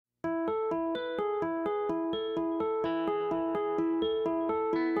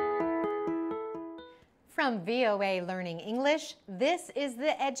From VOA Learning English, this is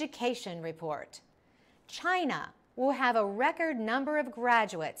the Education Report. China will have a record number of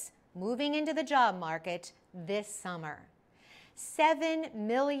graduates moving into the job market this summer. 7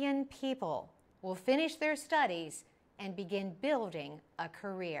 million people will finish their studies and begin building a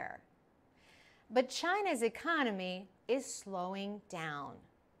career. But China's economy is slowing down.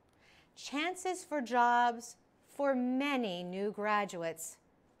 Chances for jobs for many new graduates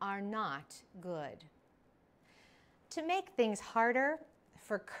are not good. To make things harder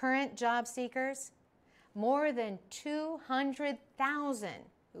for current job seekers, more than 200,000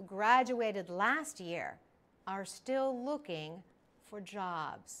 who graduated last year are still looking for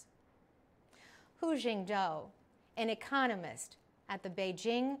jobs. Hu Jingdou, an economist at the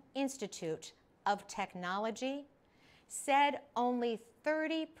Beijing Institute of Technology, said only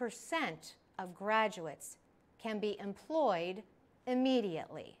 30% of graduates can be employed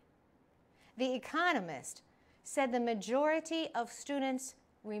immediately. The economist said the majority of students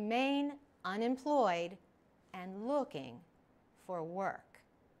remain unemployed and looking for work.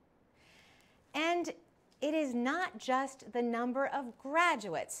 And it is not just the number of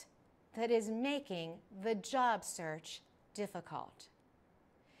graduates that is making the job search difficult.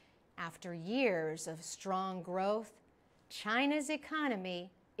 After years of strong growth, China's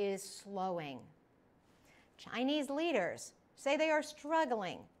economy is slowing. Chinese leaders say they are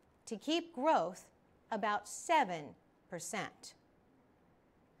struggling to keep growth about 7%.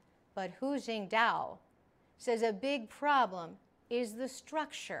 But Hu Jingdou says a big problem is the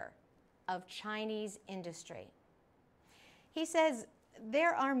structure of Chinese industry. He says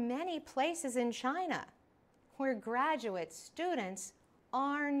there are many places in China where graduate students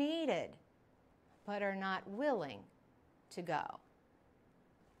are needed, but are not willing to go.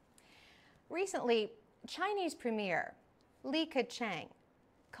 Recently, Chinese Premier Li Keqiang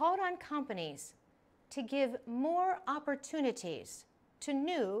called on companies to give more opportunities to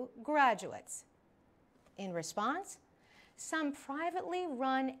new graduates. In response, some privately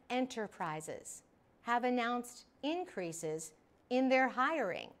run enterprises have announced increases in their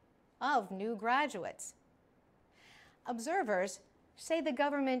hiring of new graduates. Observers say the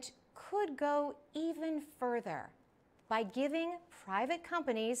government could go even further by giving private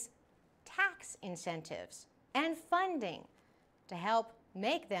companies tax incentives and funding to help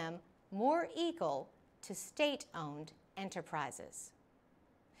make them more equal to state-owned enterprises.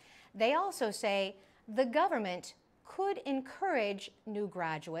 They also say the government could encourage new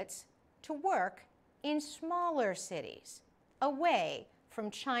graduates to work in smaller cities away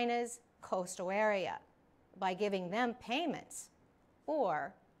from China's coastal area by giving them payments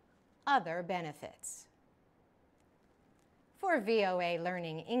or other benefits. For VOA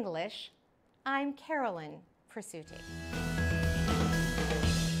Learning English, I'm Carolyn Presutti.